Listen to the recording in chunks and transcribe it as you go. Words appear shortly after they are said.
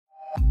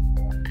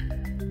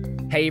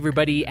Hey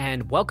everybody,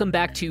 and welcome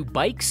back to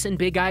Bikes and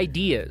Big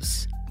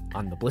Ideas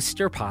on the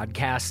Blister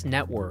Podcast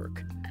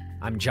Network.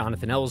 I'm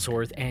Jonathan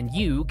Ellsworth, and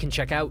you can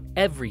check out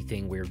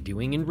everything we're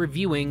doing and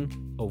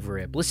reviewing over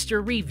at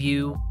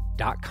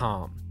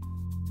blisterreview.com.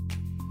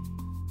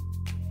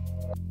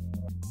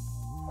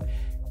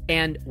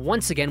 And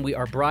once again, we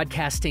are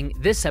broadcasting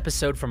this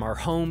episode from our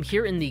home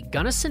here in the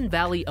Gunnison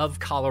Valley of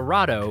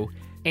Colorado,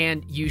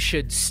 and you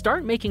should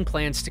start making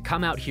plans to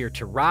come out here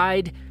to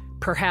ride,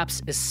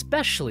 perhaps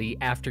especially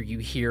after you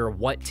hear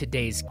what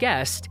today's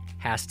guest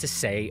has to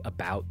say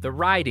about the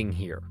riding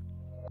here.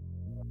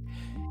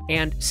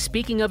 And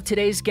speaking of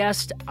today's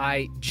guest,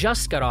 I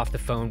just got off the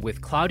phone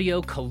with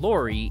Claudio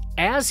Calori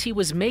as he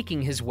was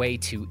making his way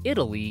to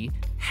Italy,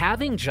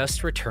 having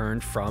just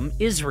returned from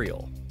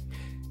Israel.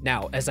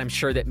 Now, as I'm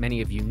sure that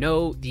many of you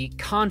know, the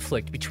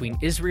conflict between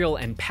Israel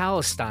and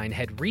Palestine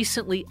had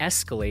recently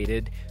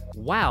escalated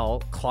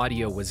while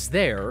Claudio was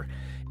there.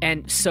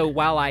 And so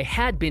while I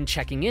had been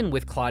checking in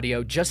with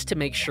Claudio just to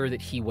make sure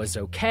that he was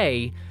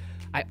okay,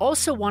 I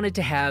also wanted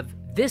to have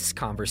this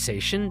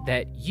conversation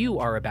that you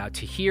are about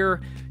to hear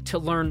to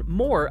learn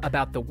more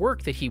about the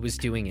work that he was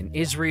doing in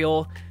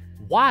Israel,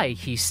 why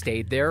he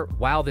stayed there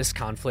while this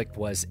conflict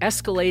was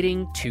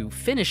escalating to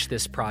finish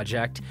this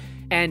project,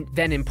 and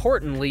then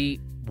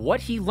importantly,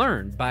 what he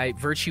learned by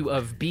virtue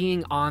of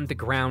being on the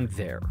ground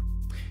there.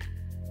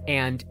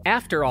 And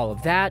after all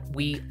of that,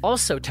 we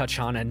also touch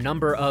on a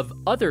number of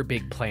other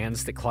big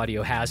plans that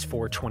Claudio has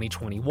for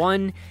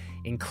 2021,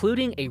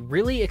 including a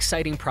really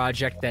exciting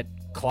project that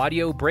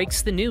Claudio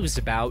breaks the news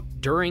about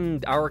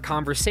during our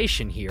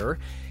conversation here.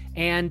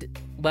 And,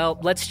 well,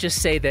 let's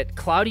just say that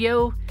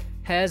Claudio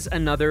has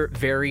another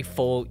very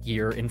full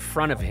year in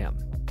front of him.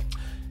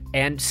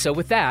 And so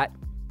with that,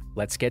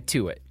 let's get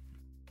to it.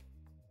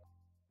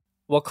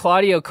 Well,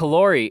 Claudio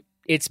Calori,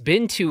 it's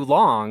been too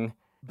long,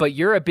 but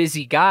you're a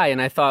busy guy,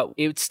 and I thought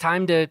it's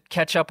time to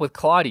catch up with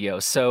Claudio.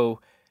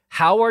 So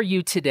how are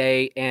you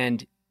today,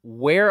 and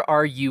where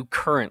are you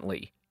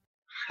currently?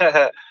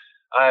 I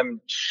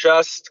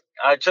just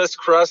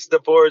crossed the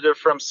border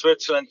from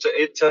Switzerland to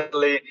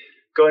Italy,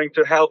 going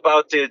to help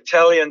out the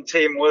Italian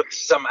team with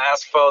some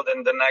asphalt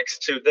in the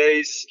next 2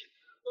 days,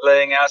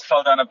 laying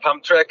asphalt on a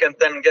pump track, and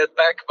then get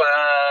back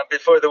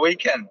before the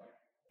weekend.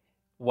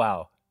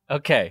 Wow.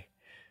 Okay.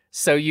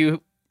 So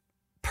you,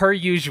 per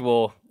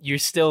usual, you're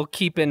still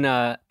keeping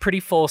a pretty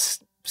full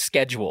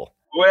schedule.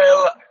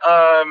 Well,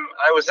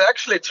 I was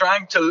actually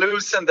trying to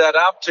loosen that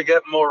up to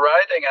get more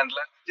riding, and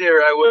last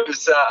year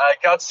I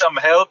got some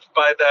help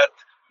by that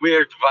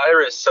weird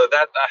virus, so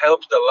that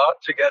helped a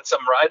lot to get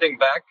some riding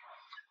back.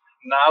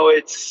 Now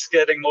it's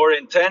getting more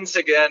intense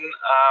again,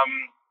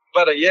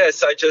 but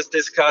yes, I just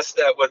discussed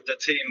that with the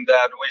team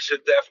that we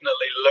should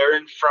definitely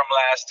learn from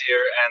last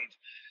year, and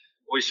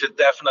we should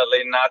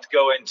definitely not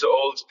go into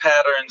old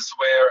patterns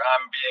where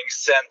I'm being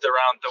sent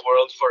around the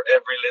world for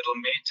every little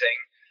meeting.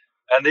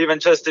 And even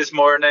just this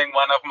morning,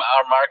 one of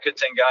our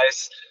marketing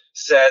guys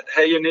said,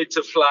 hey, you need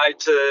to fly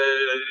to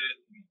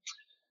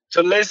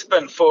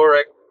Lisbon for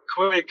a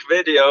quick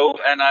video.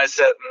 And I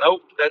said,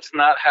 nope, that's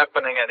not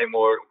happening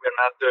anymore. We're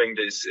not doing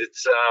this.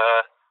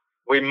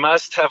 We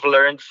must have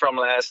learned from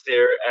last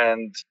year,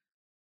 and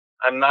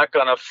I'm not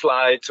going to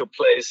fly to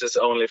places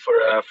only for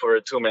a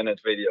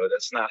 2-minute video.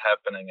 That's not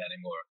happening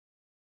anymore.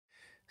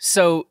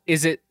 So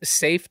is it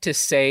safe to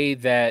say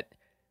that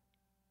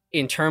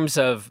in terms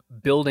of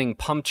building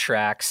pump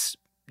tracks,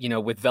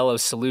 with Velo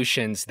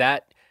Solutions,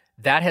 that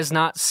has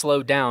not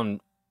slowed down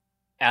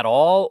at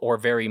all or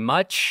very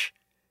much?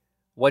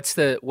 What's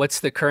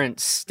the current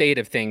state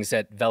of things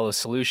at Velo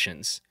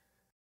Solutions?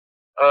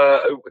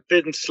 It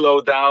didn't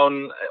slow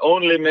down,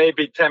 only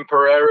maybe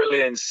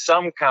temporarily in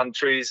some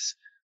countries,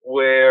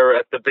 where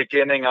at the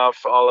beginning of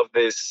all of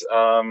this,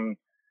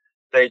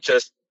 they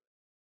just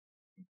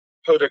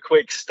put a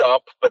quick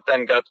stop, but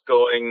then got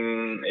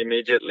going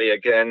immediately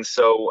again.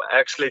 So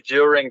actually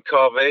during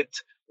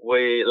COVID,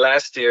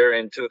 last year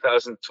in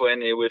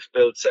 2020, we've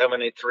built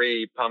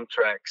 73 pump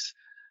tracks,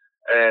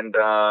 and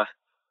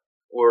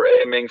we're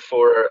aiming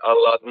for a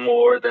lot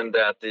more than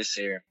that this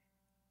year.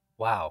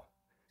 Wow.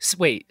 So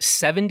wait,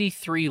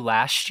 73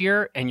 last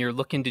year, and you're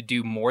looking to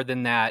do more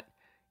than that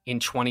in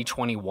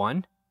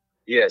 2021?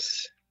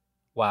 Yes.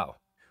 Wow.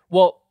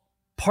 Well,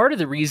 part of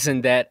the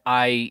reason that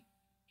I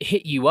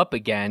hit you up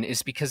again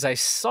is because I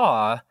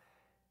saw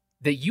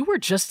that you were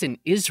just in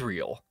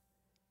Israel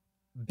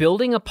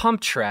building a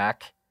pump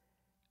track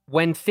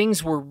when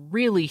things were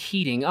really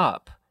heating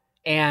up.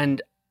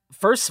 And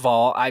first of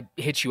all, I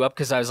hit you up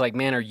because I was like,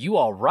 man, are you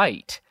all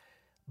right?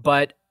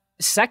 But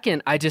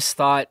second, I just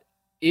thought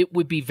it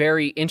would be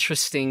very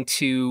interesting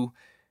to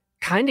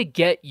kind of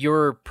get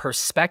your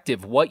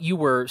perspective, what you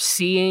were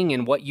seeing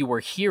and what you were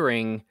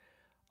hearing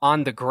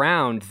on the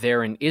ground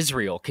there in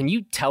Israel. Can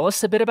you tell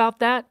us a bit about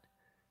that?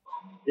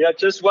 Yeah,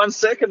 just 1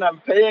 second. I'm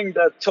paying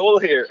that toll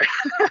here.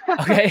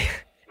 Okay.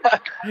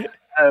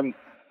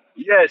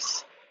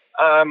 Yes.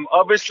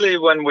 Obviously,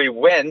 when we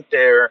went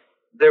there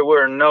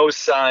were no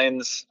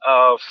signs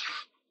of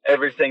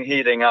everything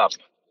heating up.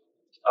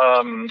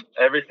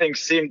 Everything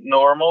seemed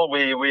normal.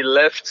 We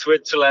left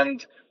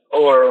Switzerland,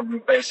 or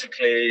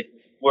basically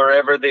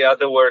wherever the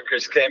other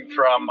workers came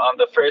from, on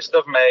the 1st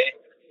of May,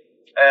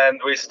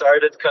 and we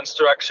started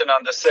construction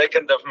on the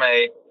 2nd of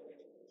May,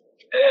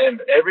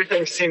 and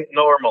everything seemed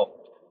normal.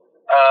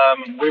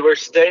 We were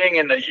staying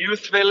in a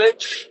youth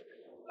village,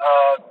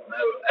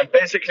 and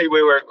basically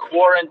we were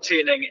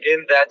quarantining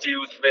in that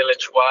youth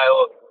village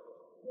while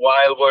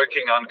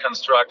working on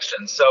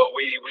construction. So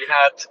we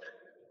had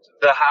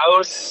the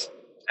house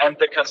and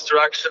the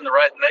construction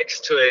right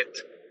next to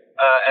it,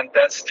 and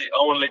that's the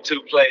only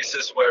two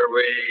places where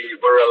we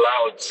were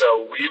allowed.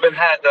 So we even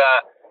had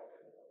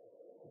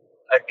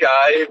a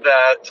guy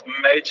that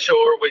made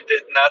sure we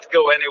did not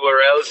go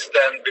anywhere else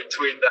than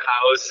between the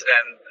house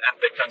and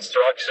the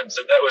construction.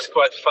 So that was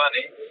quite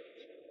funny.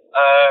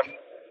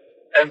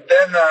 And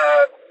then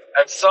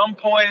at some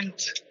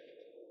point,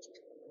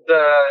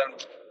 the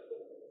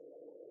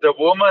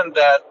woman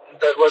that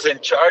was in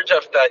charge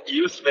of that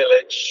youth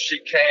village, she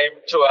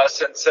came to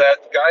us and said,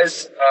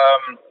 guys,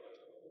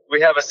 we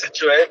have a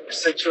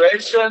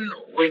situation.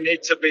 We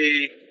need to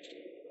be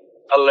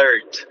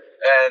alert.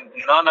 And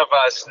none of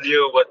us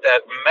knew what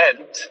that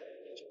meant.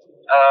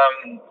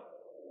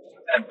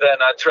 And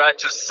then I tried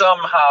to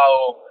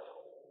somehow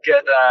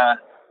get a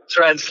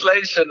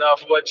translation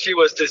of what she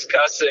was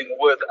discussing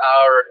with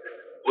our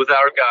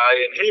guy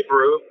in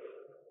Hebrew.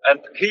 And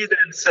he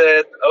then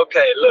said,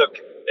 okay, look,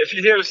 if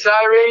you hear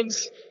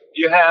sirens,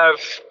 you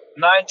have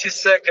 90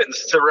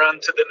 seconds to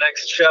run to the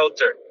next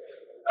shelter,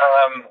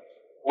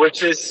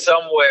 which is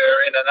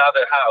somewhere in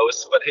another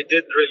house, but he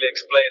didn't really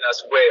explain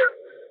us where.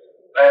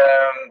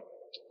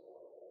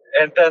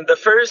 And then the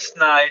first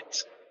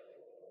night,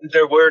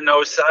 there were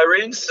no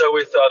sirens, so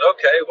we thought,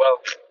 okay,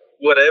 well,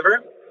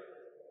 whatever.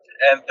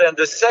 And then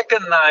the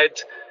second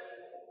night,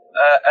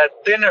 at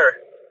dinner,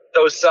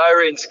 those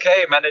sirens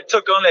came, and it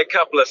took only a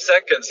couple of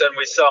seconds, and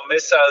we saw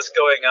missiles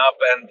going up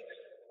and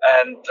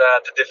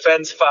the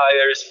defense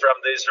fires from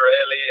the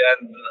Israeli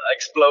and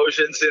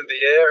explosions in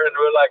the air, and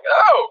we're like,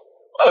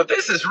 oh,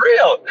 this is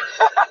real.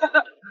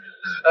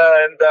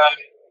 And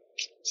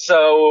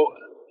so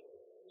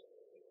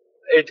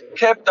it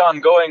kept on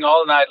going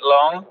all night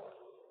long.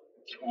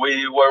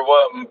 We were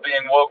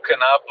being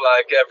woken up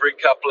like every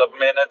couple of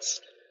minutes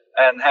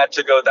and had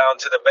to go down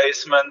to the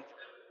basement.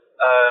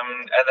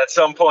 And at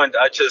some point,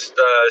 I just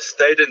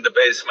stayed in the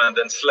basement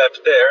and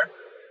slept there.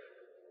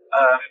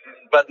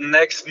 But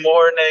next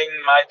morning,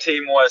 my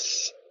team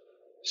was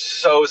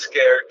so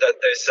scared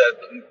that they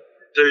said,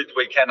 dude,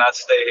 we cannot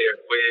stay here.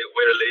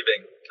 We're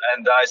leaving.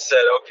 And I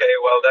said, okay,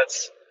 well,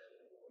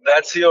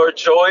 that's your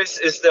choice.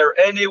 Is there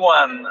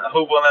anyone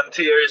who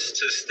volunteers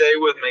to stay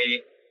with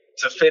me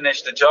to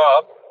finish the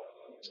job?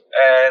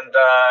 And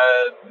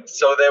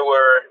so there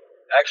were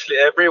actually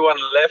everyone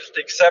left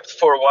except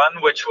for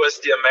one, which was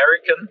the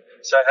American.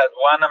 So I had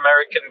one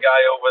American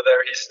guy over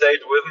there. He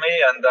stayed with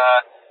me, and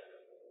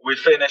we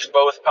finished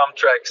both pump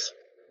tracks.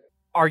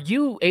 Are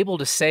you able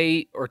to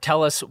say or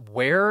tell us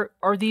where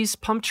are these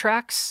pump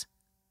tracks?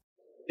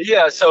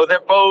 Yeah, so they're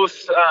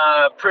both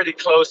pretty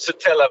close to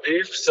Tel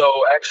Aviv.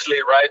 So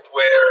actually right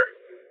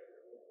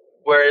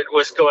where it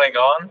was going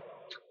on.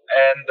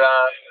 And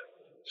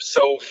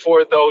so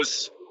for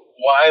those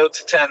wild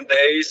 10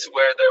 days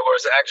where there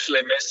was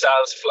actually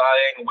missiles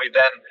flying, we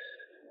then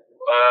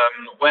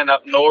went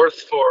up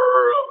north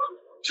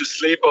to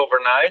sleep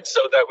overnight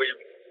so that we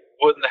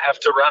wouldn't have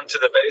to run to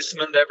the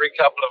basement every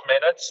couple of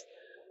minutes.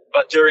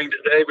 But during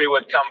the day, we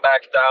would come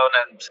back down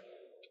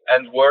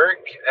and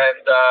work.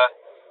 And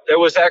there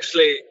was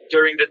actually,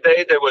 during the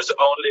day, there was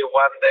only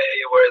one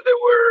day where there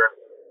were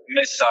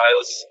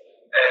missiles.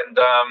 And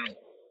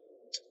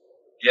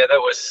that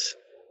was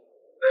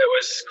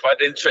quite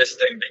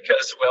interesting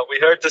because, well, we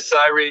heard the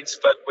sirens,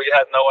 but we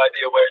had no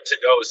idea where to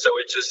go. So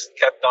we just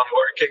kept on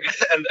working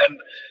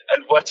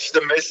and watched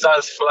the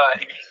missiles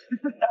flying.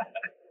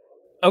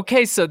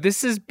 Okay, so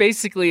this is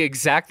basically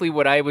exactly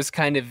what I was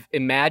kind of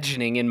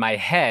imagining in my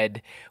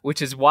head,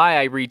 which is why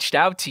I reached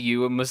out to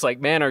you and was like,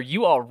 man, are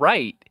you all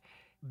right?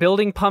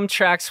 Building pump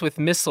tracks with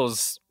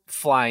missiles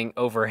flying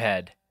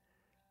overhead.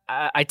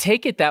 I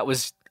take it that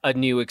was a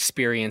new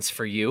experience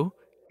for you.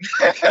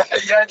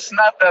 Yeah, it's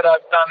not that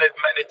I've done it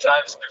many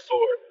times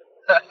before.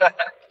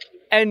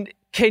 And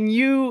can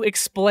you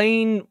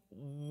explain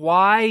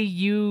why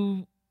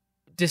you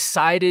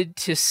decided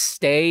to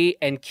stay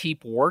and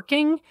keep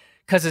working?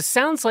 Because it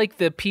sounds like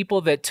the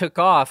people that took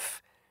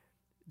off,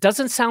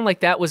 doesn't sound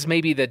like that was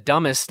maybe the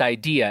dumbest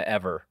idea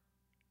ever.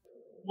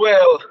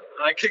 Well,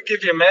 I could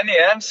give you many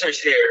answers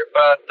here,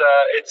 but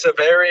it's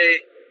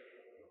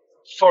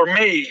for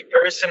me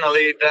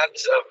personally,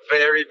 that's a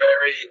very,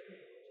 very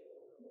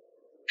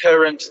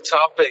current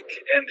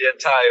topic in the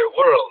entire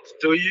world.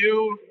 Do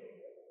you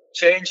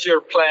change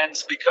your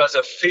plans because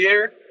of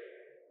fear,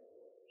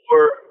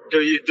 or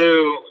do you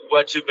do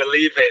what you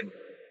believe in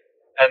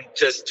and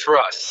just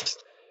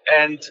trust?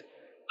 And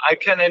I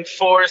can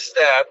enforce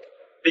that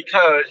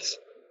because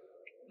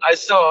I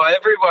saw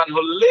everyone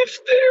who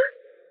lived there,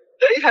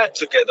 they had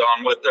to get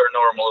on with their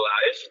normal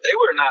life. They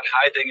were not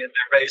hiding in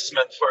their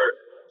basement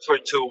for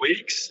 2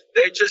 weeks.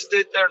 They just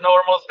did their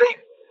normal thing.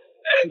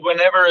 And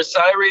whenever a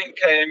siren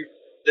came,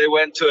 they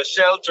went to a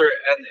shelter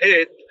and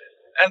hid.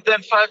 And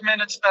then 5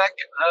 minutes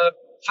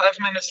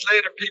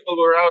later, people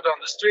were out on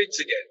the streets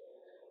again.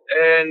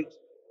 And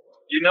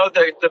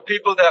the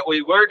people that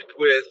we worked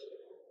with,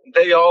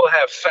 they all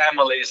have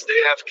families.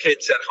 They have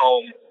kids at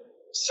home.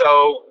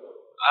 So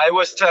I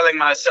was telling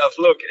myself,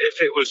 look,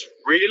 if it was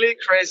really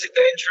crazy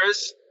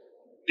dangerous,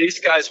 these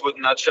guys would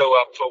not show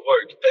up for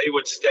work. They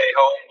would stay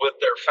home with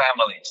their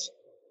families.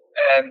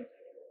 And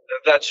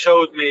that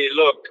showed me,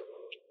 look,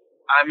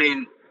 I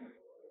mean,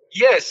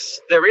 yes,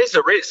 there is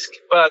a risk,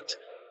 but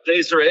the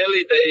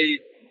Israeli,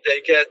 they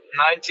get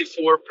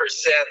 94%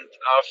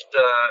 of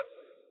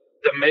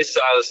the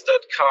missiles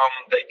that come,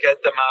 they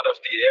get them out of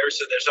the air.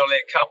 So there's only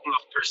a couple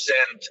of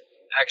percent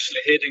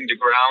actually hitting the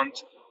ground.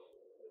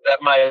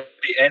 That might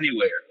be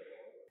anywhere.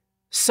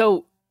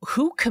 So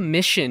who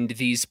commissioned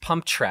these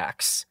pump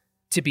tracks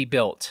to be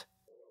built?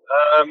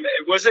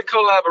 It was a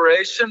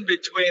collaboration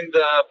between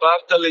the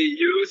Bartali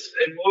Youth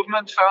and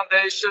Movement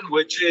Foundation,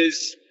 which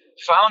is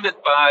founded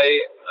by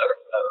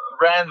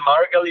Ran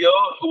Margalio,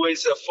 who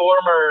is a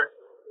former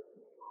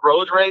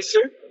road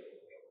racer.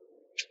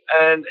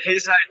 And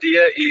his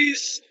idea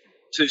is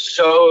to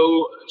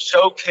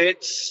show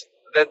kids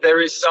that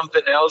there is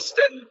something else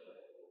than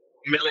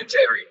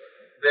military.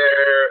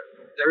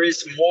 There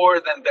is more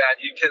than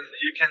that. You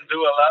can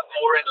do a lot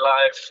more in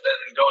life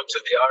than go to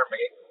the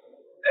army.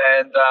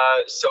 And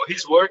so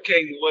he's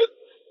working with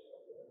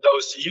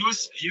those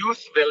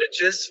youth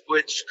villages,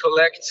 which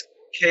collect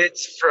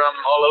kids from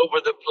all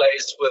over the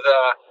place with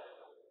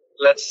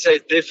let's say,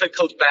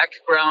 difficult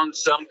background.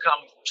 Some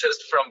come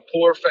just from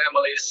poor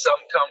families. Some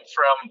come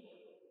from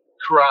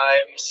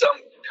crime. Some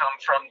come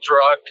from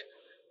drug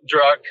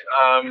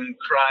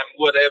crime,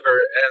 whatever.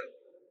 And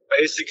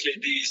basically,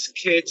 these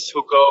kids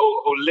who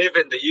live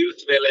in the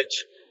youth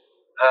village,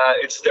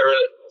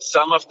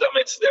 some of them,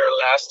 it's their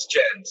last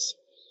chance.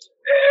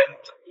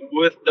 And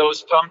with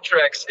those pump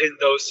tracks in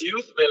those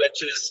youth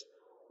villages,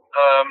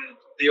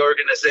 the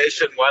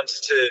organization wants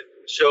to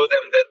show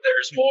them that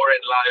there's more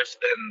in life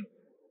than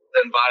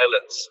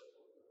violence.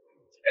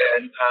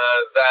 And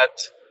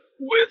that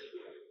with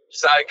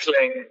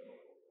cycling,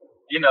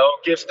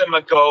 give them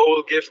a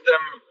goal, give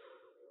them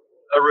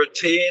a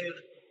routine,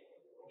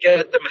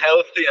 get them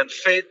healthy and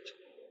fit.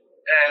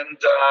 And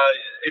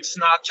it's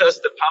not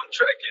just the pump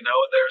track,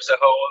 there's a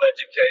whole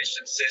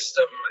education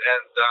system,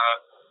 and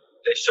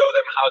they show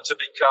them how to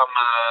become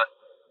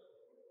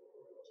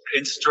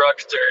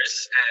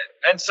instructors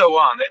and so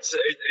on.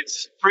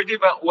 It's pretty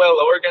well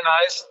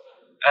organized,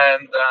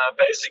 and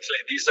basically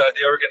these are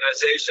the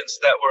organizations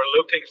that we're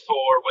looking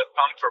for with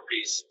Pump for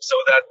Peace, so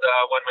that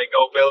when we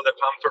go build a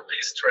Pump for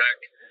Peace track,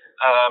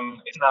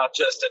 it's not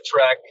just a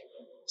track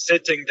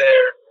sitting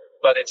there,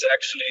 but it's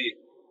actually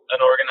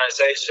an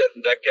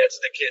organization that gets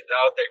the kid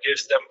out there,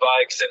 gives them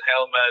bikes and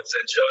helmets,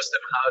 and shows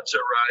them how to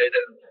ride.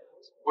 And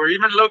we're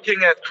even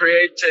looking at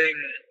creating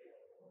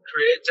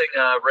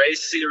a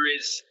race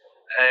series,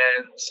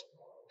 and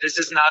this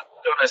is not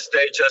going to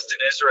stay just in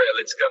Israel.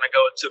 It's going to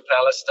go to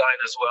Palestine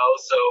as well.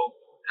 So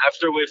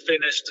after we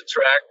finish the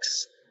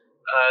tracks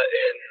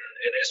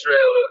in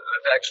Israel,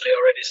 I've actually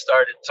already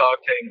started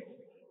talking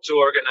to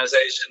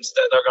organizations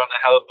that are going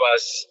to help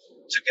us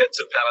to get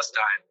to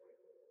Palestine.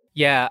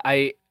 Yeah,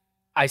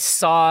 I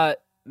saw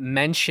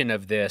mention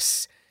of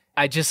this.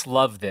 I just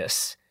love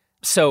this.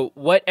 So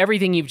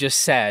everything you've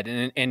just said,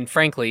 and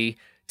frankly,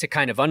 to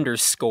kind of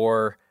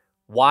underscore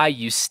why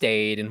you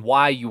stayed and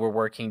why you were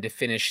working to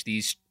finish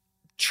these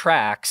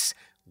tracks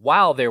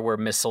while there were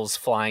missiles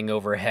flying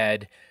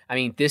overhead. I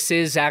mean, this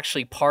is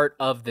actually part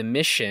of the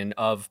mission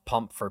of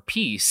Pump for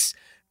Peace,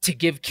 to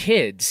give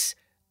kids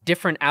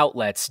different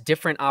outlets,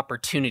 different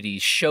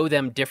opportunities, show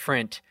them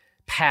different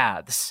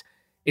paths.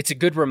 It's a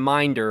good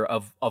reminder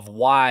of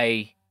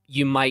why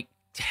you might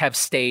have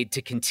stayed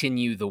to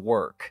continue the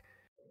work.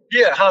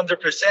 Yeah, 100%.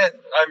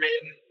 I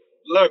mean,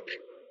 look,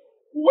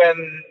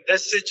 when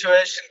this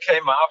situation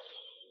came up,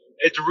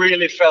 it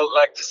really felt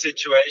like the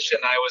situation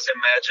I was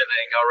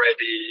imagining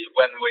already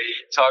when we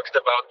talked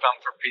about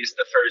Pump for Peace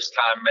the first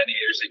time many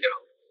years ago.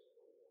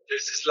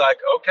 This is like,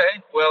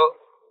 okay, well,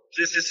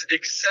 this is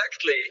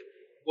exactly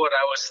what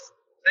I was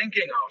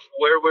thinking of,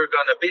 where we're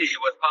going to be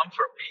with Pump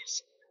for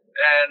Peace.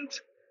 And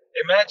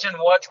imagine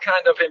what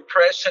kind of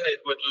impression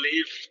it would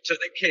leave to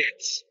the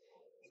kids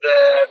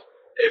that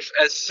if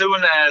as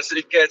soon as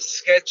it gets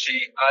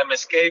sketchy, I'm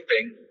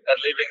escaping and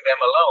leaving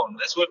them alone.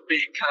 This would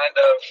be kind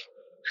of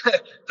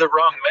the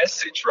wrong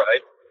message,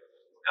 right?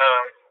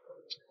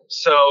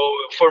 So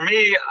for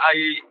me,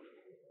 I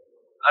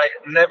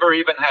never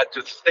even had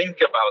to think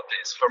about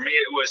this. For me,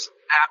 it was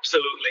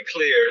absolutely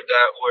clear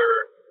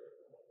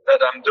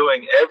that I'm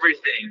doing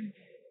everything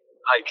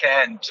I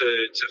can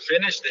to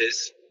finish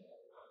this.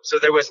 So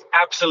there was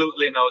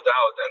absolutely no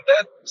doubt, and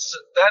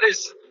that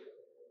is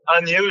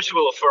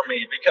unusual for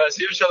me, because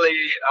usually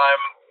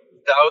I'm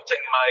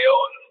doubting my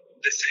own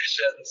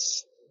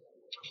decisions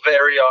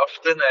very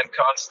often and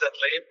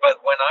constantly.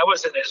 But when I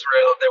was in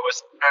Israel, there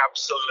was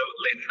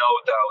absolutely no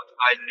doubt.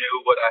 I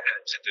knew what I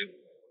had to do.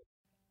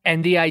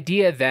 And the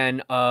idea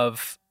then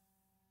of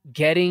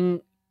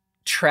getting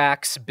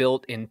tracks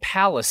built in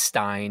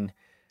Palestine,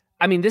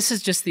 I mean, this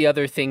is just the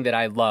other thing that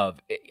I love.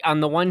 On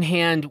the one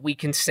hand, we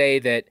can say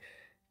that,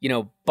 you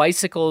know,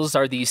 bicycles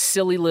are these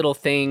silly little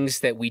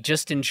things that we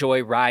just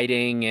enjoy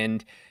riding,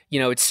 and, you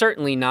know, it's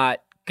certainly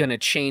not going to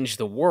change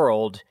the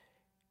world.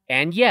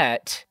 And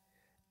yet,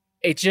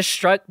 it just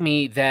struck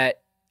me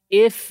that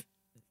if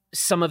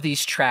some of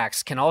these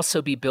tracks can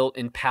also be built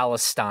in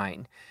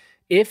Palestine,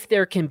 if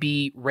there can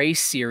be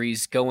race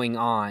series going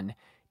on,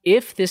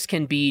 if this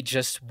can be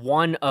just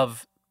one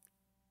of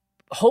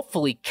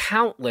hopefully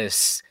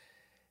countless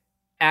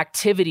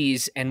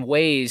activities and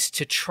ways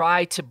to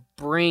try to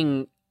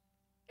bring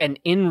an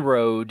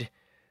inroad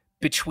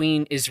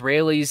between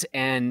Israelis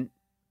and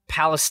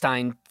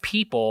Palestine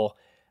people,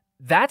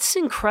 that's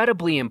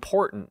incredibly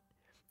important.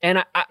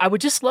 And I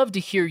would just love to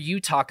hear you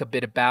talk a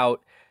bit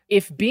about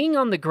if being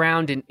on the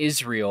ground in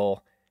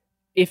Israel,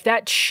 if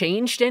that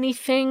changed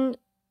anything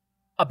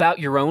about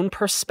your own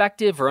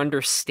perspective or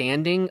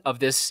understanding of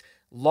this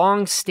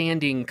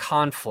long-standing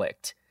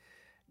conflict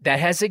that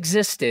has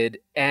existed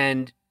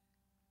and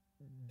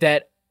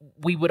that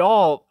we would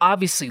all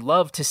obviously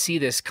love to see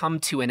this come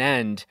to an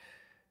end.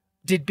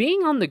 Did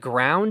being on the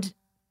ground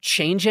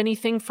change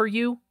anything for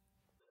you?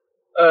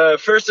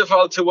 First of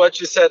all, to what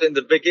you said in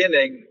the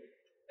beginning,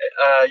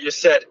 you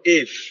said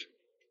if.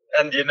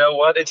 And you know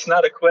what? It's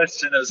not a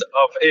question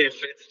of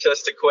if, it's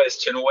just a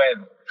question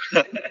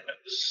when.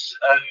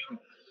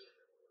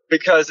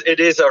 Because it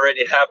is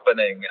already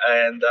happening.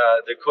 And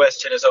the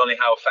question is only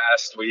how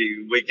fast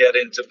we get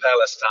into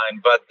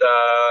Palestine. But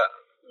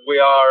we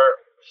are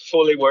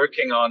fully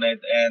working on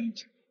it.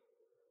 And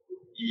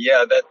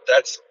yeah,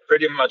 that's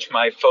pretty much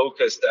my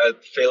focus.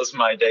 That fills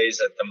my days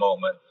at the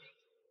moment.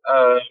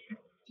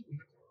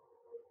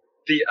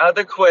 The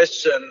other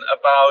question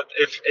about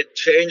if it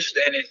changed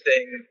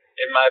anything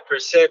in my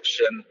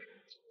perception,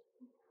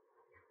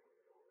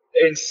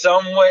 in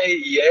some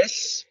way,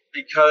 yes,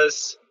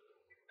 because,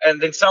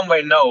 and in some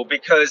way, no,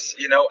 because,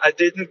 you know, I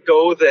didn't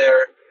go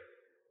there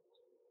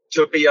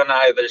to be on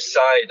either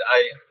side.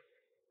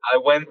 I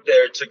went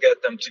there to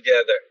get them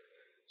together.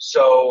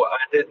 So I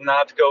did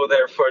not go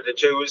there for the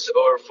Jews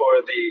or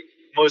for the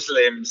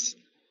Muslims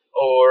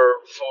or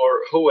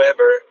for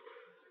whoever.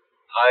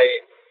 I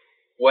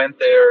went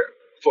there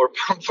for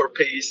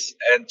peace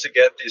and to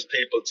get these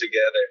people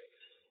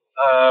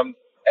together.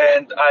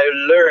 And I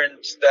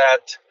learned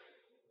that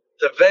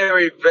the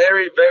very,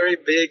 very, very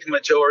big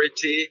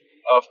majority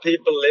of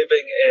people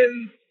living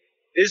in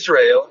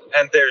Israel,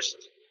 and there's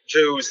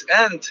Jews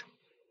and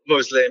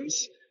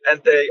Muslims,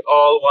 and they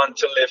all want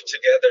to live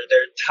together.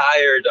 They're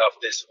tired of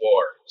this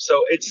war.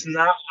 So it's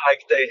not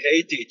like they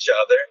hate each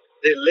other.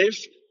 They live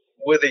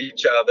with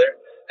each other.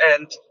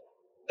 And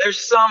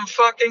there's some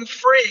fucking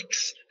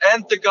freaks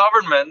and the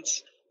government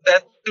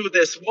that do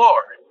this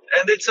war.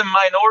 And it's a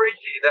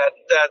minority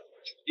that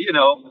you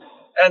know,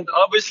 and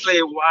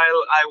obviously while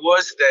I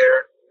was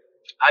there,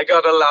 I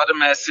got a lot of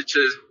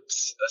messages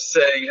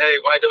saying, "Hey,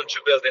 why don't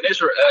you build in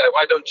Israel?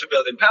 Why don't you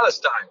build in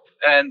Palestine?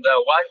 And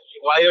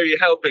why are you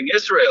helping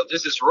Israel?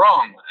 This is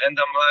wrong." And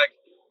I'm like,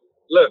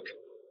 "Look,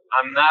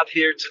 I'm not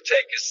here to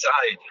take a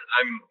side.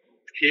 I'm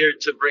here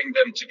to bring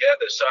them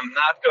together. So I'm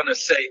not going to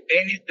say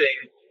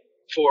anything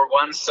for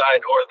one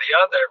side or the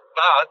other.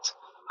 But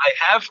I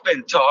have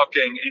been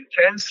talking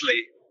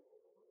intensely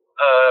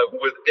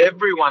with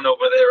everyone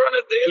over there on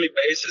a daily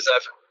basis.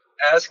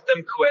 I've asked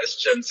them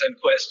questions and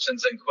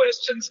questions and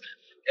questions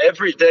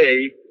every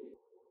day.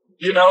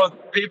 You know,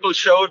 people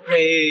showed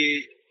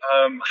me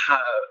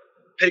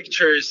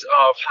pictures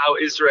of how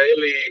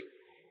Israeli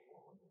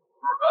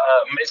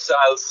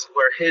missiles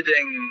were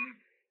hitting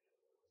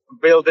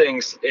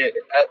buildings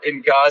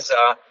in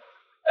Gaza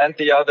and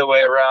the other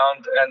way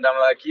around. And I'm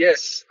like,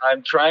 yes,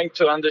 I'm trying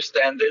to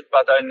understand it,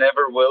 but I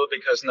never will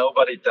because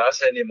nobody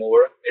does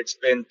anymore. It's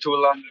been too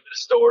long of a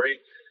story.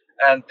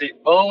 And the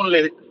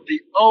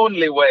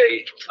only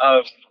way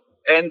of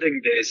ending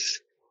this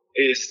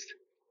is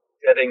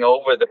getting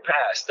over the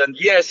past. And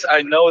yes,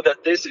 I know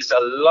that this is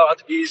a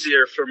lot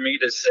easier for me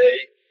to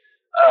say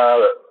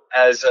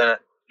as a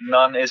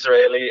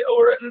non-Israeli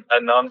or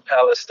a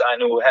non-Palestine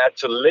who had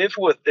to live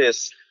with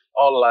this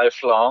all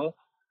life long.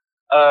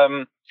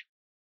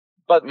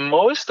 But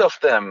most of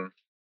them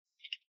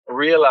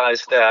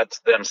realize that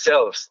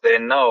themselves. They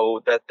know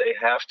that they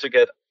have to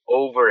get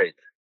over it.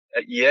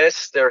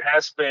 Yes, there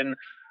has been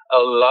a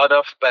lot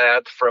of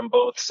bad from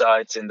both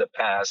sides in the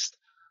past.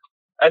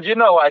 And, you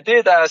know, I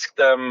did ask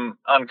them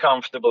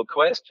uncomfortable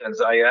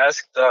questions. I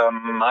asked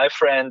my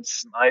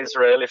friends, my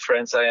Israeli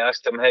friends, I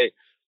asked them, hey,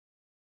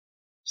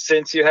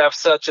 since you have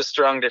such a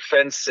strong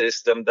defense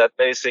system that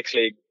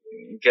basically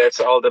gets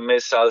all the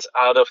missiles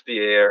out of the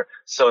air,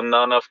 so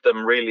none of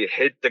them really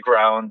hit the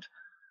ground,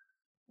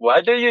 why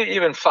do you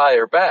even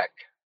fire back?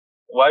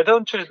 Why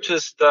don't you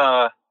just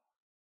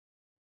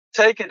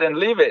take it and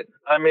leave it?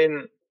 I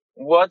mean,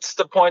 what's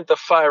the point of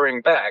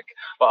firing back?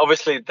 Well,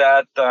 obviously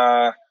that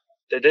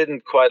they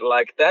didn't quite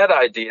like that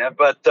idea,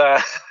 but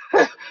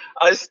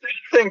I still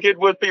think it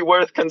would be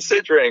worth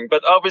considering.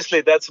 But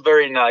obviously that's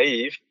very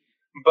naive.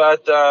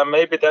 But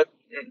maybe that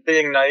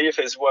being naive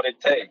is what it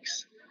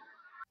takes.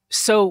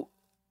 So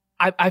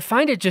I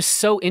find it just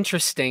so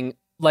interesting.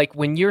 Like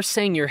when you're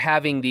saying you're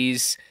having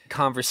these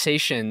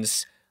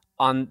conversations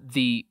on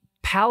the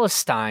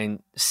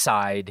Palestine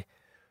side,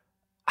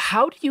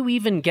 how do you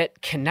even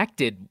get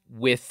connected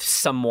with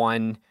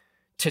someone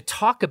to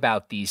talk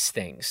about these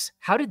things?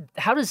 How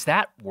does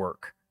that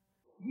work?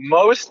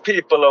 Most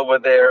people over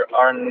there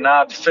are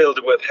not filled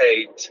with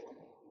hate,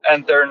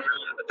 and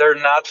they're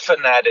not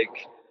fanatic,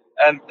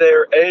 and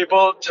they're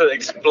able to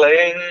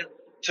explain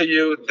to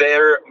you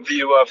their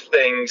view of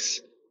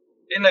things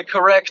in a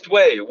correct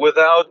way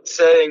without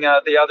saying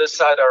the other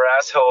side are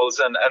assholes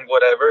and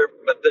whatever,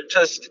 but they're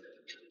just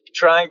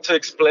trying to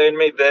explain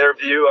me their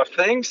view of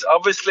things.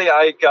 Obviously,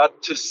 I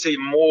got to see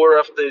more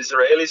of the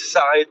Israeli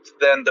side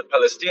than the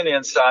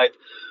Palestinian side,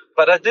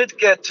 but I did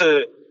get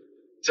to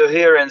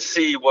hear and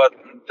see what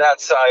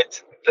that side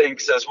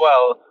thinks as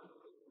well.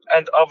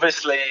 And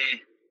obviously,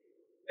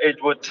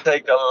 it would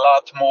take a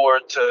lot more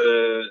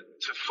to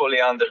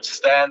fully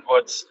understand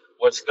what's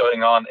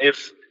going on,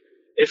 if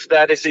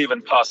that is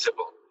even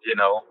possible. You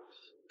know,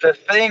 the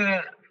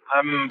thing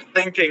I'm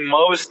thinking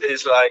most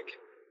is like,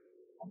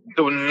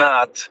 do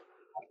not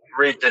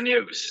read the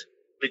news,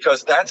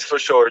 because that's for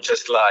sure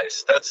just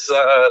lies. That's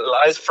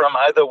lies from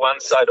either one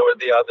side or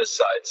the other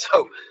side.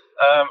 So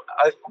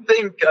I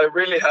think I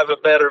really have a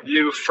better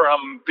view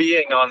from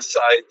being on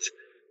site,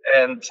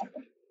 and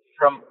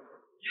from,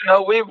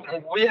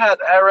 we had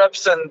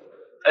Arabs and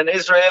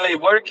Israeli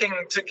working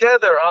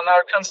together on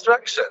our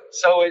construction.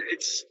 So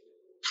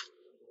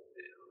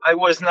I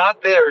was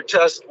not there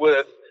just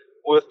with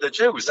the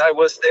Jews. I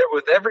was there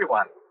with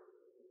everyone.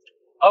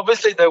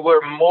 Obviously, there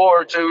were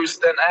more Jews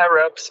than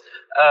Arabs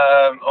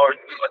or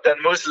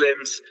than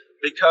Muslims,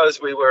 because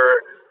we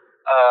were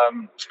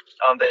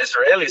on the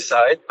Israeli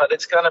side, but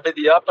it's going to be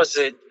the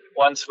opposite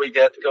once we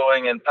get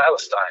going in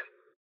Palestine.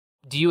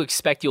 Do you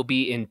expect you'll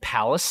be in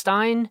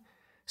Palestine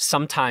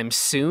sometime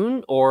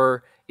soon,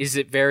 or is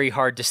it very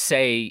hard to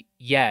say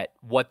yet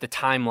what the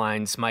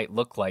timelines might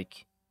look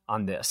like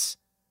on this?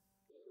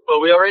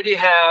 Well, we already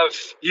have,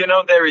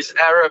 there is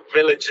Arab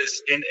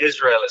villages in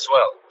Israel as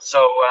well.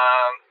 So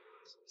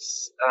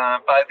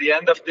by the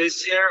end of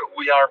this year,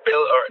 we are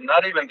built, or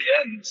not even the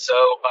end. So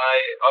by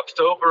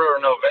October or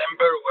November,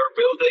 we're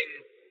building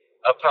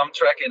a pump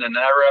track in an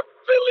Arab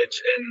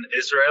village in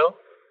Israel.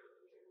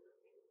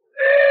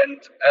 And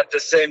at the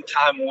same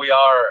time, we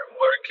are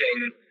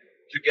working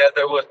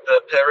together with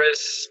the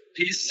Paris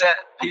Peace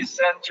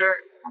Center.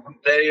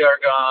 They're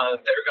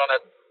gonna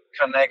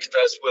connect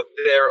us with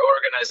their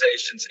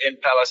organizations in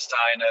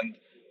Palestine, and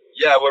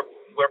yeah,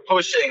 we're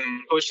pushing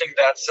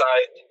that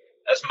side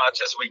as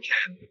much as we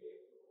can.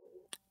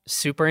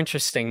 Super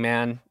interesting,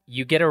 man.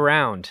 You get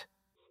around.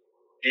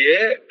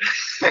 Yeah.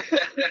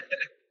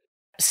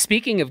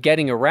 Speaking of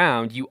getting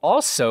around, you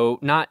also,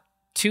 not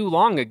too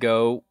long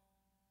ago,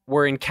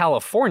 were in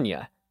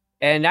California,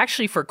 and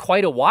actually for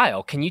quite a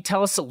while. Can you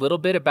tell us a little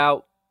bit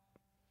about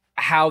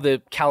how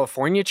the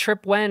California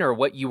trip went, or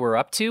what you were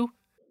up to?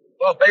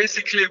 Well,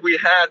 basically, we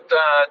had,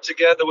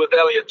 together with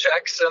Elliot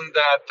Jackson,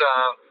 that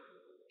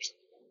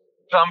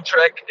pump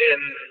track in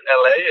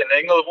LA,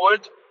 in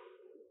Inglewood,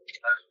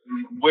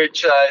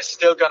 which is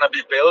still going to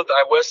be built.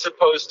 I was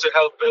supposed to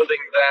help building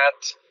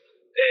that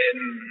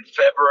in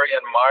February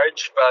and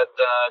March, but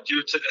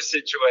due to the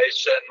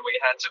situation, we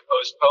had to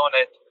postpone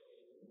it.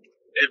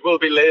 It will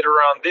be later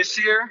on this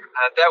year.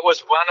 That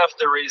was one of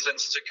the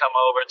reasons to come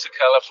over to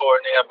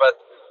California,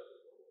 but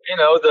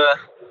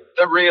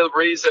the real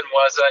reason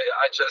was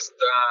I just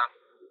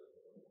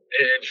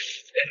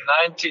in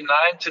 99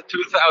 to 2001,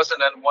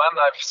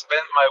 I've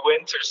spent my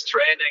winters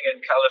training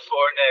in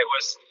California. It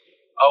was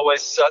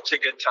always such a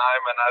good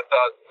time, and I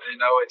thought,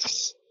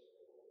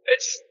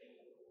 it's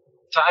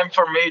time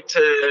for me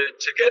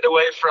to get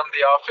away from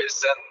the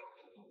office and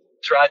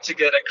try to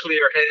get a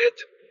clear head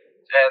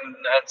and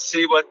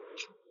see what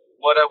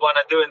I want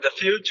to do in the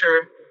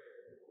future.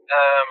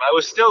 I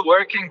was still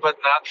working, but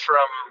not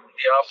from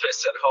the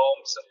office at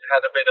home, so I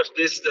had a bit of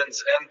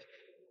distance. And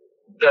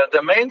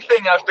the main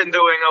thing I've been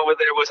doing over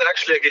there was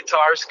actually a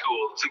guitar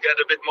school to get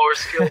a bit more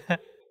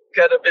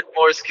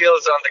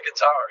skills on the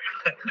guitar.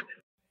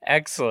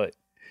 Excellent.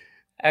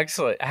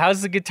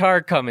 How's the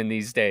guitar coming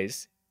these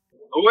days?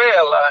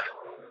 Well,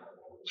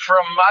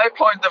 from my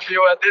point of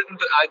view, I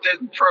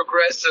didn't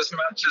progress as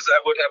much as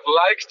I would have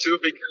liked to,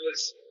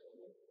 because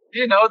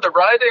the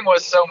riding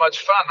was so much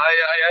fun.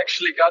 I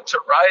actually got to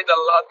ride a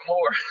lot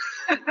more.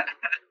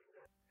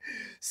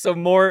 So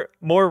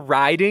more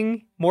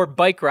riding, more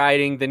bike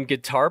riding than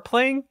guitar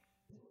playing?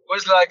 It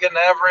was like an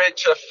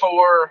average of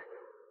 4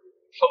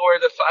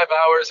 to 5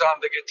 hours on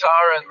the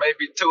guitar and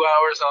maybe 2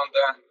 hours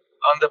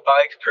on the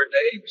bike per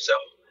day. So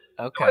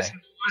okay, it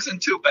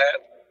wasn't too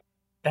bad.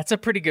 That's a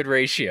pretty good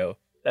ratio.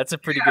 That's a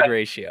pretty good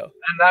ratio.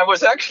 And I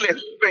was actually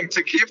hoping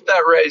to keep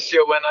that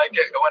ratio when I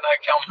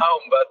come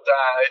home, but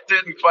it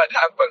didn't quite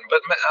happen.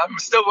 But I'm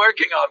still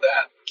working on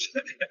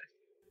that.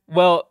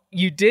 Well,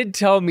 you did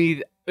tell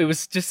me it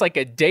was just like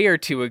a day or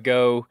two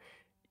ago.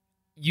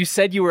 You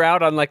said you were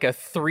out on like a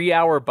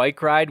 3-hour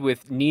bike ride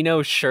with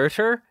Nino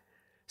Schurter.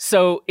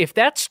 So if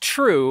that's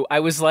true, I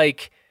was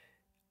like,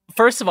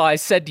 first of all, I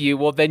said to you,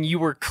 well, then you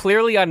were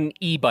clearly on an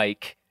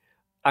e-bike,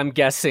 I'm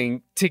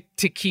guessing, to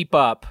keep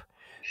up.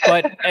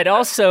 But I'm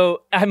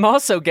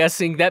also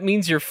guessing that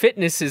means your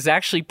fitness is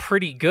actually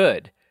pretty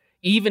good,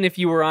 even if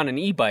you were on an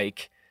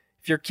e-bike,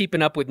 if you're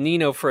keeping up with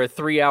Nino for a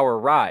 3-hour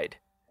ride.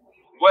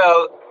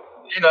 Well,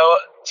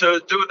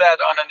 to do that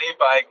on an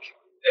e-bike,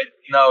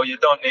 no, you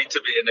don't need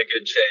to be in a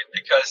good shape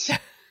because,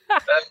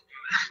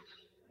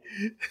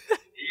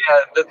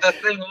 the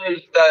thing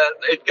is that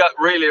it got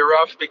really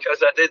rough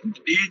because I didn't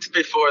eat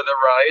before the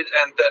ride,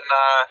 and then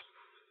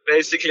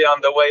basically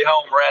on the way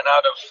home ran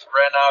out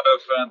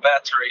of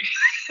battery.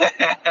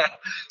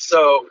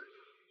 So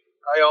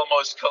I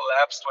almost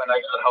collapsed when I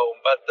got home.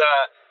 But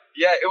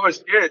it was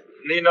good.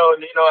 Nino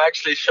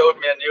actually showed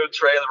me a new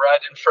trail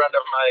right in front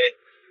of my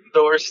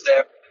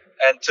doorstep,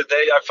 and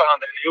today I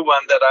found a new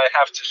one that I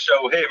have to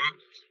show him.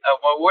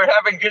 Well, we're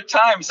having good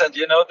times, and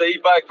the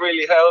e-bike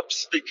really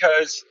helps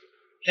because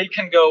he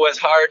can go as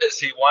hard as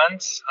he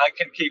wants. I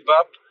can keep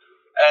up,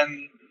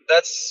 and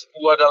that's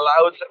what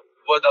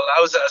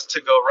allows us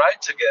to go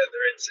ride together.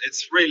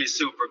 It's really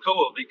super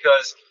cool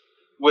because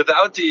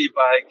without the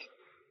e-bike,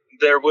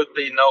 there would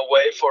be no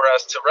way for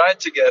us to ride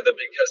together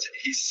because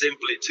he's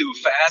simply too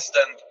fast,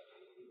 and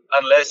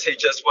unless he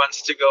just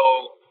wants to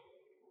go,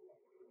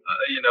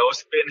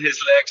 spin his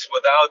legs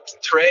without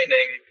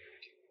training,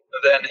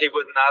 then he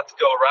would not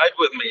go ride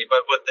with me.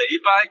 But with the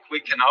e-bike, we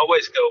can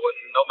always go,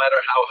 no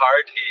matter how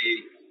hard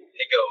he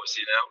goes,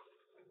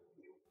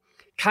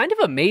 Kind of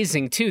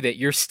amazing, too, that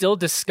you're still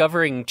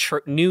discovering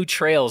new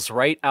trails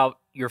right out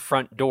your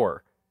front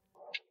door.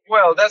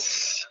 Well,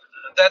 that's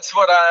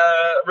what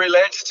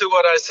relates to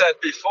what I said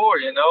before,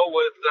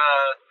 with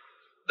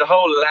the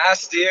whole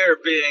last year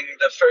being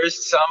the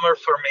first summer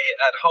for me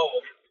at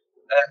home.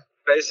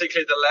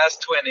 Basically, the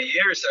last 20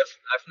 years,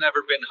 I've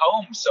never been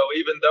home. So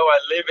even though I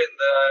live in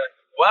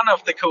one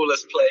of the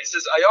coolest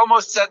places, I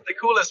almost said the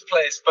coolest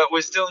place, but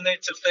we still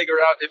need to figure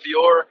out if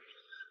your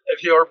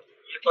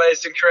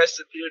place in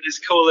Crested Butte is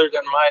cooler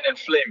than mine in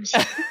Flims.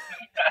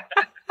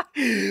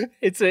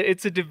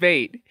 It's a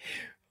debate.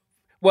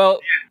 Well,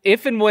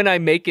 if and when I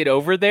make it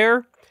over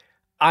there,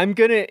 I'm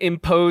going to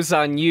impose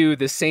on you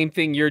the same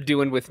thing you're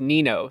doing with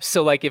Nino.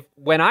 So like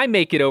when I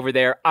make it over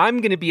there,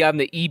 I'm going to be on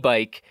the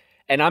e-bike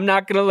and I'm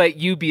not going to let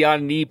you be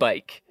on an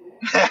e-bike.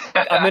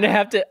 I'm going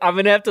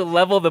to have to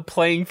level the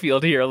playing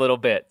field here a little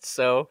bit.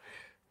 So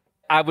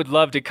I would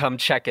love to come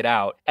check it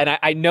out. And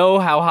I know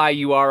how high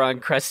you are on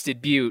Crested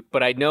Butte,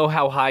 but I know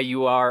how high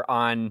you are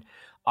on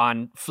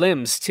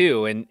Flims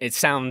too, and it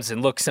sounds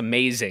and looks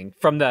amazing.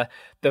 From the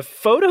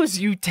photos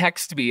you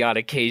text me on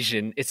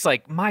occasion, it's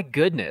like, my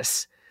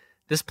goodness,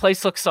 this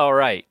place looks all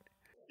right.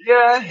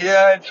 Yeah,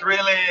 it's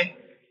really,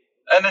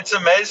 and it's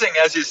amazing,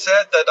 as you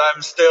said, that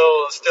I'm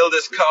still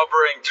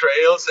discovering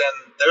trails,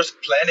 and there's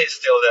plenty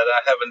still that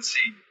I haven't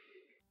seen.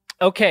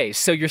 Okay,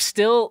 so you're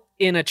still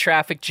in a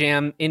traffic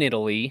jam in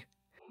Italy.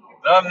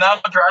 No, I'm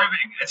not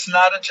driving. It's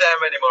not a jam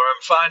anymore.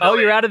 I'm finally. Oh,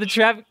 you're out of the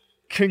traffic.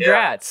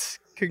 Congrats.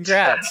 Yeah.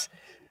 Congrats.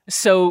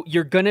 So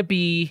you're going to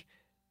be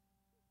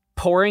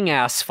pouring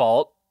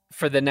asphalt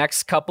for the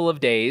next couple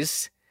of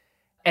days.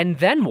 And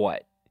then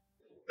what?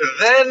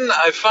 Then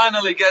I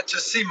finally get to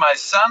see my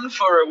son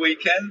for a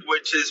weekend,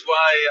 which is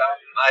why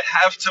I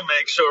have to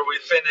make sure we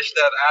finish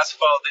that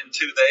asphalt in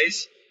 2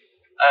 days.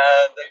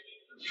 And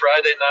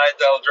Friday night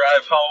I'll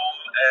drive home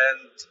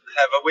and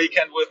have a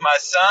weekend with my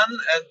son.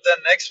 And then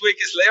next week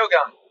is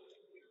Leogang.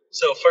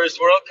 So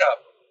first World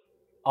Cup.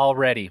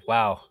 Already.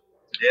 Wow.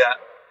 Yeah.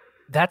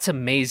 That's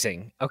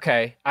amazing.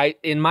 Okay.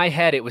 In my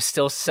head, it was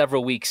still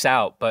several weeks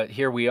out, but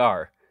here we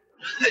are.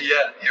 Yeah,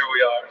 here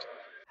we are.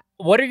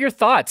 What are your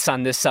thoughts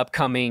on this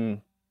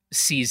upcoming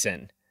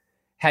season?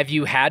 Have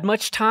you had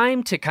much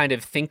time to kind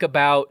of think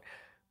about,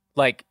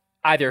 like,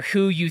 either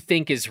who you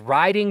think is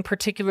riding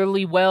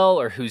particularly well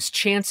or whose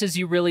chances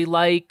you really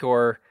like,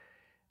 or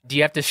do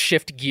you have to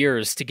shift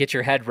gears to get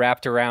your head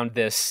wrapped around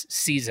this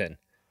season?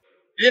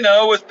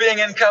 With being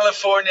in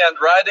California and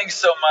riding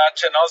so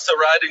much and also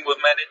riding with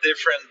many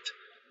different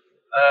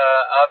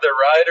other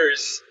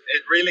riders,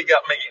 it really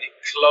got me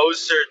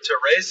closer to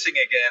racing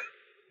again.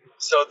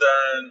 So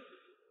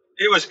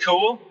it was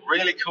cool,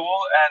 really cool.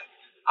 And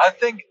I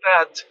think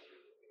that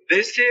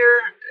this year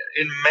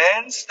in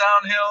men's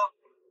downhill,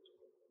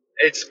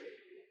 it's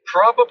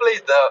probably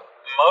the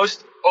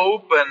most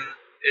open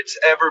it's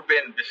ever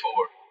been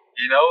before.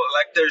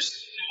 Like there's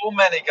so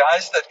many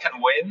guys that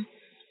can win.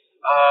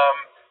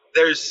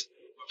 There's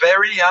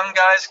very young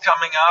guys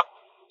coming up,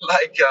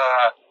 like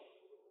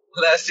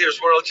last year's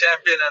world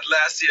champion and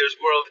last year's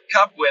World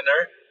Cup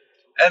winner.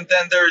 And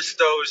then there's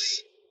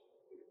those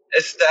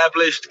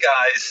established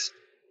guys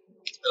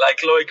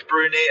like Loic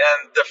Bruni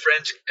and the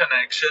French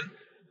connection.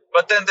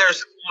 But then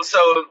there's also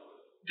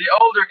the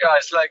older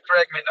guys like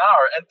Greg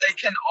Minnaar, and they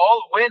can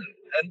all win.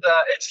 And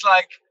it's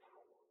like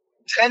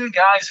 10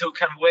 guys who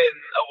can win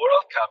a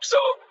World Cup. So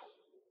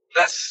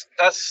that's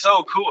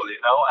so cool, you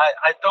know.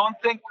 I don't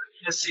think we're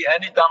going to see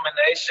any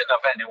domination of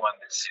anyone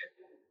this year.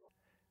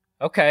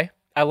 Okay,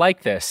 I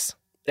like this.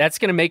 That's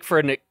going to make for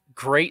a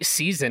great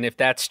season if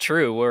that's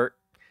true. Or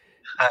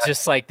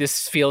just like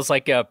this feels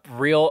like a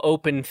real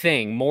open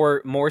thing,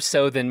 more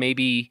so than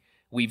maybe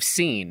we've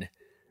seen.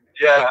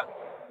 Yeah.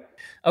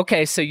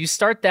 Okay, so you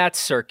start that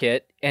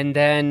circuit, and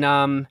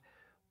then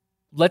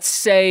let's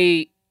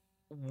say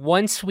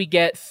once we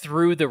get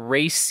through the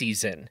race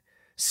season,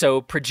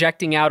 so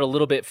projecting out a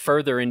little bit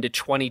further into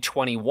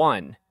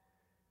 2021,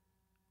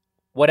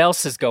 what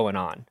else is going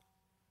on?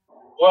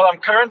 Well, I'm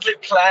currently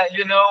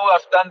planning,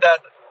 I've done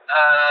that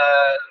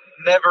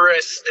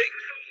Neveresting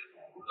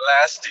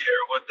last year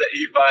with the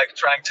e-bike,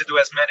 trying to do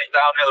as many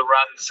downhill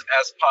runs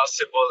as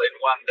possible in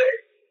one day.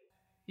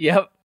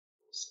 Yep.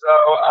 So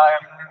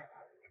I'm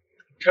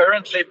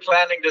currently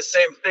planning the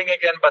same thing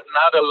again, but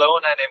not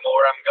alone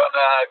anymore. I'm going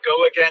to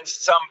go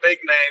against some big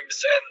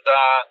names, and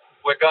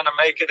we're going to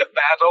make it a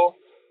battle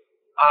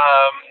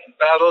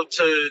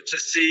to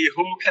see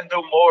who can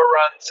do more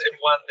runs in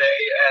one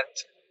day,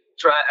 and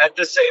try at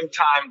the same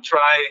time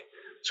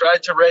try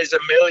to raise $1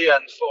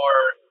 million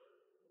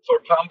for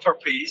Pump for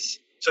Peace,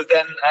 to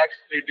then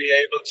actually be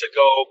able to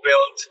go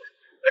build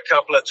a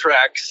couple of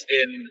tracks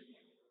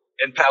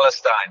in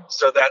Palestine.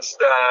 So that's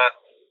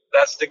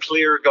the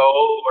clear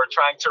goal. We're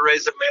trying to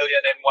raise $1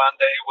 million in one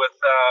day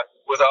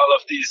with all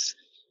of these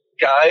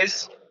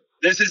guys.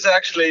 This is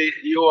actually,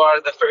 you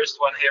are the first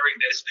one hearing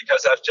this,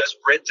 because I've just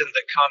written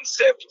the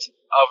concept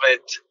of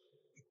it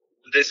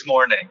this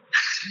morning.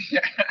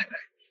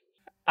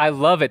 I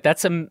love it.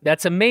 That's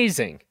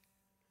amazing.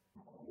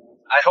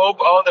 I hope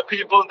all the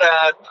people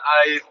that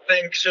I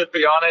think should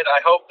be on it, I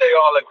hope they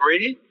all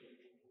agree.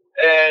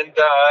 And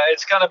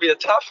it's going to be a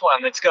tough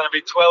one. It's going to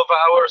be 12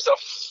 hours of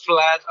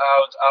flat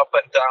out, up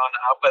and down,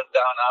 up and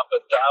down, up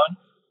and down.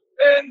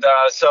 And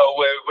so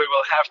we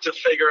will have to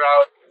figure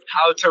out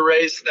how to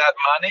raise that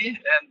money.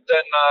 And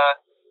then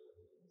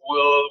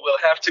we'll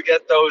have to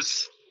get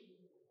those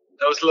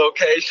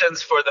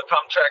locations for the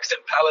pump tracks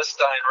in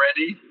Palestine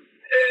ready.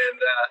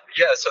 And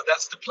so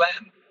that's the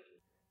plan.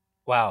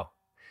 Wow.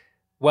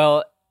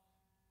 Well,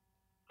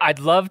 I'd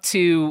love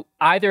to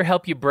either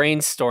help you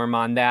brainstorm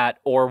on that,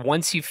 or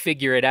once you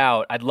figure it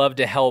out, I'd love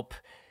to help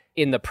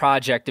in the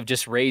project of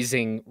just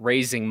raising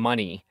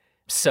money.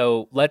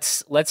 So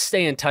let's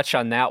stay in touch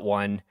on that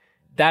one.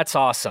 That's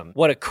awesome.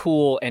 What a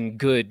cool and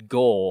good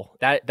goal.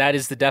 That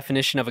is the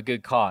definition of a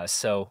good cause.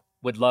 So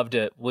would love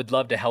to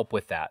help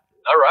with that.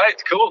 All right,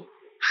 cool.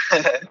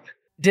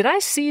 Did I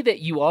see that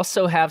you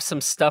also have some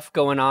stuff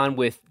going on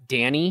with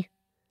Danny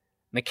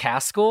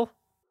McCaskill?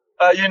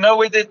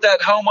 We did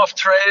that Home of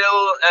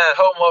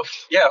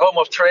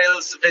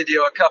Trails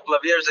video a couple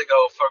of years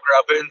ago for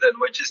Graubünden,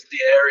 which is the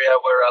area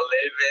where I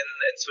live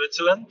in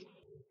Switzerland.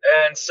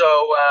 And so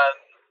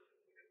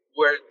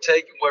we're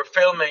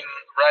filming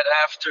right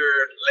after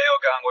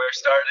Leogang. We're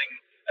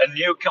starting a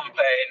new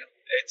campaign.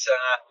 It's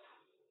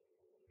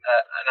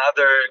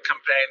another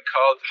campaign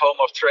called Home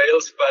of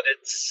Trails, but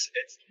it's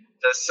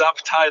the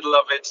subtitle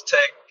of it,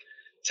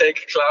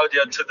 Take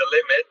Claudia to the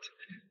Limit.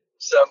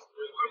 So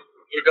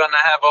we're going to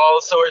have all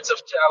sorts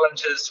of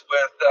challenges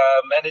with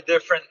many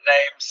different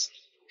names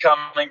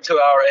coming to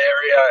our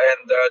area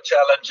and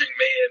challenging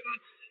me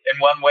in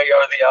one way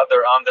or the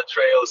other on the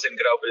trails in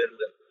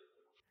Graubünden.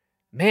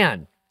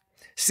 Man,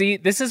 see,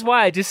 this is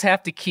why I just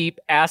have to keep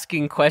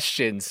asking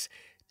questions.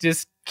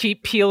 Just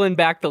keep peeling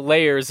back the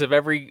layers of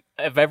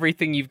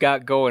everything you've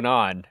got going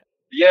on.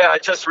 Yeah, I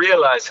just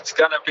realized it's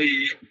going to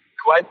be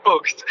quite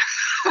booked.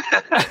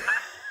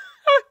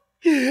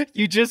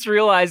 You just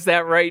realized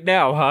that right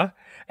now, huh?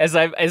 As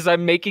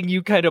I'm making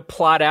you kind of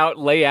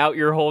lay out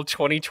your whole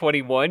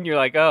 2021, you're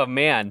like, oh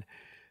man,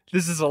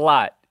 this is a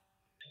lot.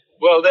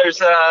 Well, there's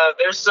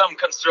some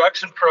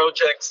construction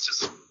projects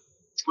to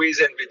squeeze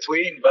in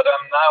between, but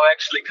I'm now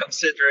actually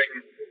considering,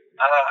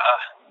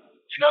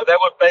 that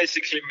would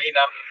basically mean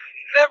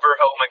I'm never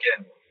home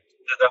again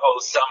the whole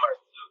summer.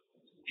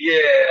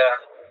 Yeah,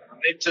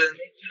 need to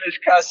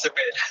discuss a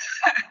bit.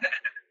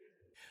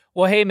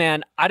 Well, hey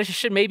man, I just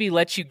should maybe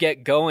let you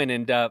get going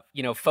and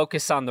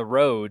focus on the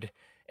road.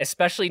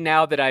 Especially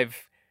now that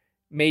I've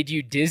made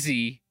you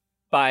dizzy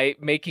by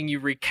making you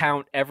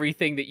recount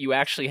everything that you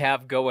actually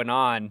have going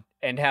on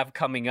and have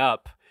coming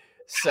up.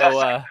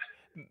 So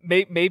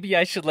maybe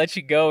I should let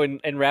you go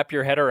and wrap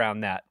your head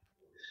around that.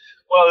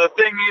 Well, the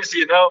thing is,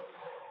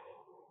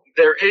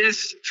 there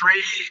is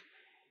three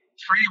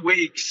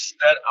weeks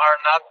that are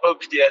not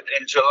booked yet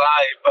in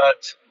July,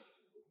 but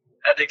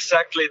at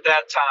exactly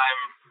that time,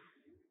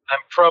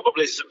 I'm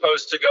probably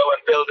supposed to go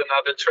and build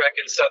another track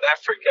in South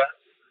Africa.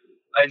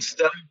 In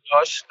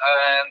Stellenbosch,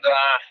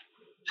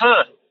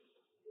 and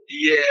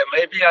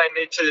maybe I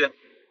need to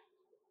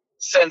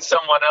send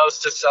someone else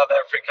to South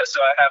Africa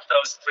so I have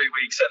those 3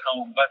 weeks at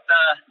home. But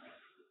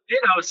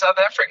South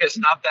Africa is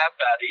not that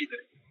bad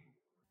either.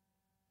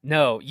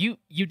 No, you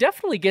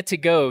definitely get to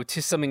go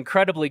to some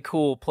incredibly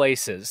cool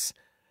places.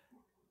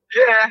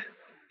 Yeah,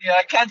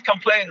 I can't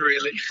complain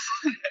really.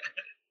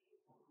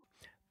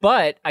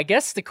 But I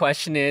guess the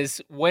question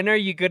is, when are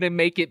you going to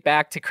make it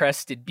back to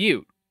Crested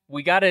Butte?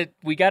 We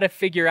gotta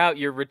figure out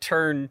your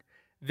return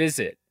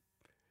visit.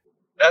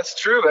 That's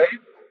true, eh?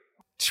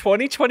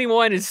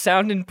 2021 is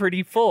sounding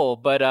pretty full,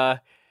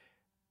 but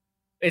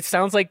it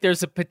sounds like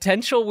there's a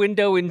potential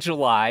window in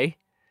July,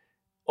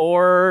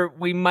 or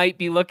we might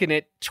be looking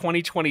at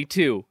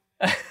 2022.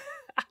 I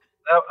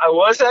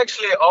was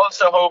actually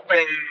also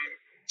hoping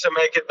to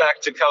make it back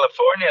to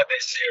California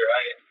this year.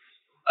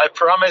 I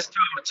promised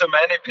to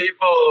many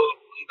people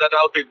that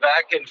I'll be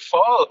back in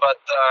fall, but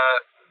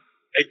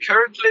it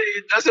currently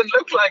doesn't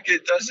look like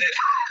it, does it?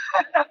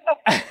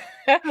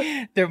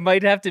 There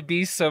might have to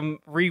be some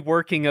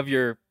reworking of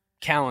your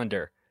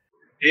calendar.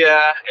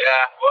 Yeah.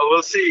 Well,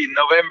 we'll see.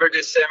 November,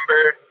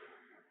 December.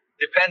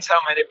 Depends how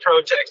many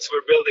projects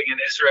we're building in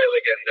Israel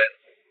again then.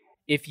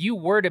 If you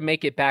were to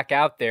make it back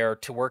out there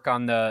to work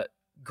on the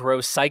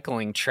Grow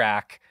cycling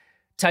track,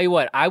 tell you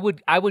what, I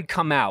would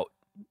come out.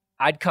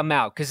 I'd come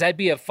out because that'd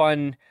be a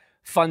fun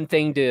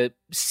thing to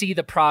see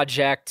the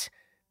project,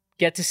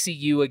 get to see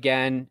you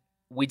again.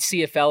 We'd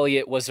see if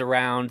Elliot was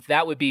around.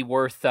 That would be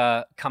worth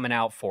coming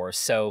out for.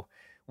 So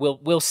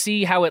we'll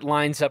see how it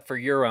lines up for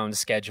your own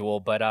schedule,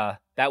 but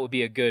that would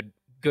be a good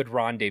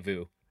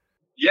rendezvous.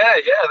 Yeah.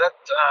 That.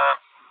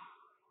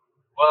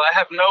 Well, I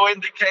have no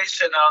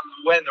indication on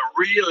when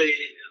really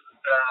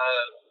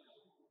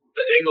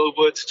the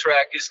Inglewood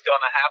track is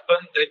gonna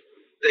happen.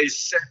 They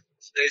said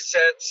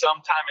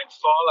sometime in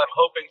fall. I'm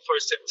hoping for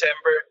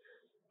September,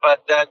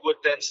 but that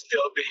would then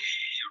still be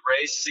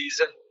race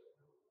season.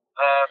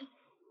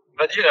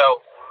 But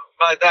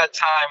by that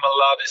time, a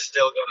lot is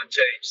still going to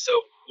change.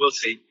 So we'll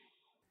see.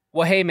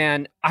 Well, hey,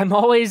 man, I'm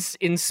always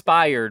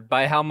inspired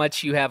by how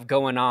much you have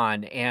going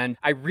on. And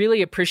I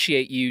really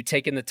appreciate you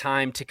taking the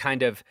time to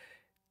kind of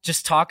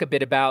just talk a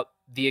bit about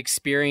the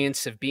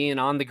experience of being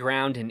on the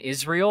ground in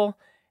Israel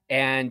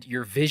and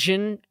your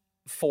vision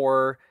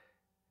for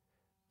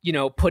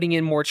putting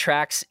in more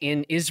tracks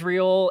in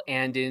Israel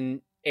and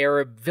in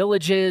Arab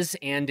villages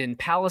and in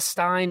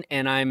Palestine.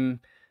 And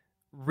I'm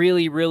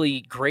really, really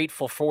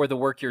grateful for the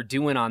work you're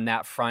doing on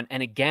that front.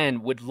 And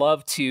again, would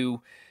love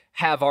to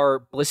have our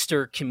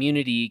Blister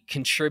community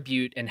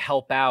contribute and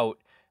help out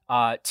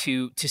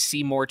to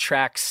see more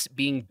tracks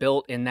being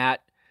built in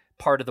that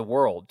part of the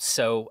world.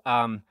 So,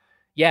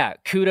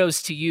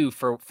 kudos to you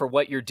for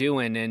what you're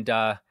doing,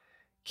 and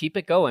keep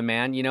it going,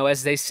 man.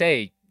 As they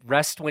say,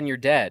 rest when you're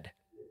dead.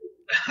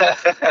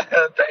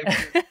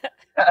 Thank you.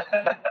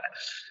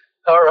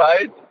 All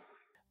right.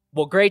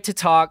 Well, great to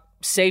talk.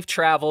 Safe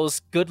travels.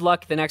 Good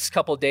luck the next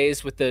couple of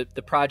days with the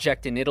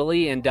project in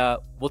Italy, and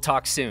we'll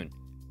talk soon.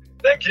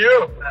 Thank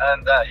you.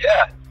 And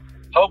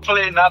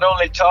hopefully not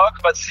only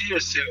talk, but see you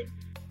soon.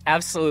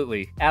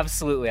 Absolutely.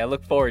 I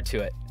look forward to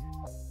it.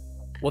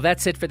 Well,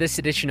 that's it for this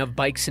edition of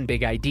Bikes and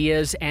Big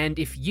Ideas. And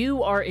if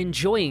you are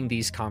enjoying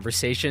these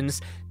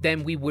conversations,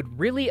 then we would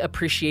really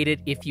appreciate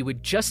it if you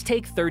would just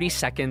take 30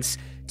 seconds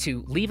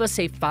to leave us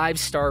a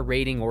 5-star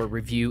rating or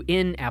review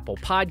in Apple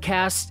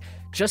Podcasts,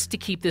 just to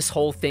keep this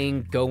whole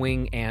thing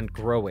going and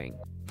growing.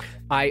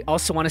 I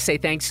also want to say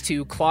thanks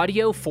to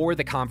Claudio for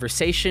the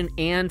conversation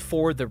and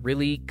for the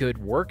really good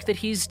work that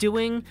he's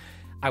doing.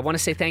 I want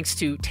to say thanks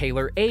to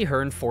Taylor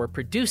Ahern for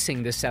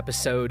producing this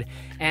episode.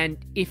 And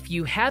if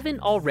you haven't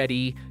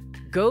already,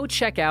 go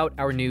check out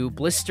our new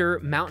Blister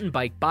Mountain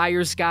Bike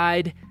Buyer's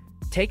Guide.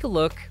 Take a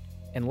look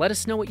and let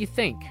us know what you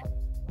think.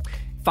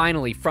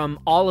 Finally, from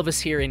all of us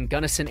here in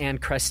Gunnison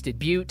and Crested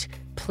Butte,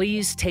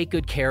 please take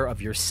good care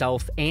of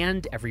yourself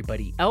and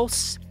everybody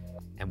else,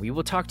 and we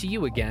will talk to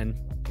you again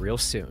real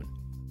soon.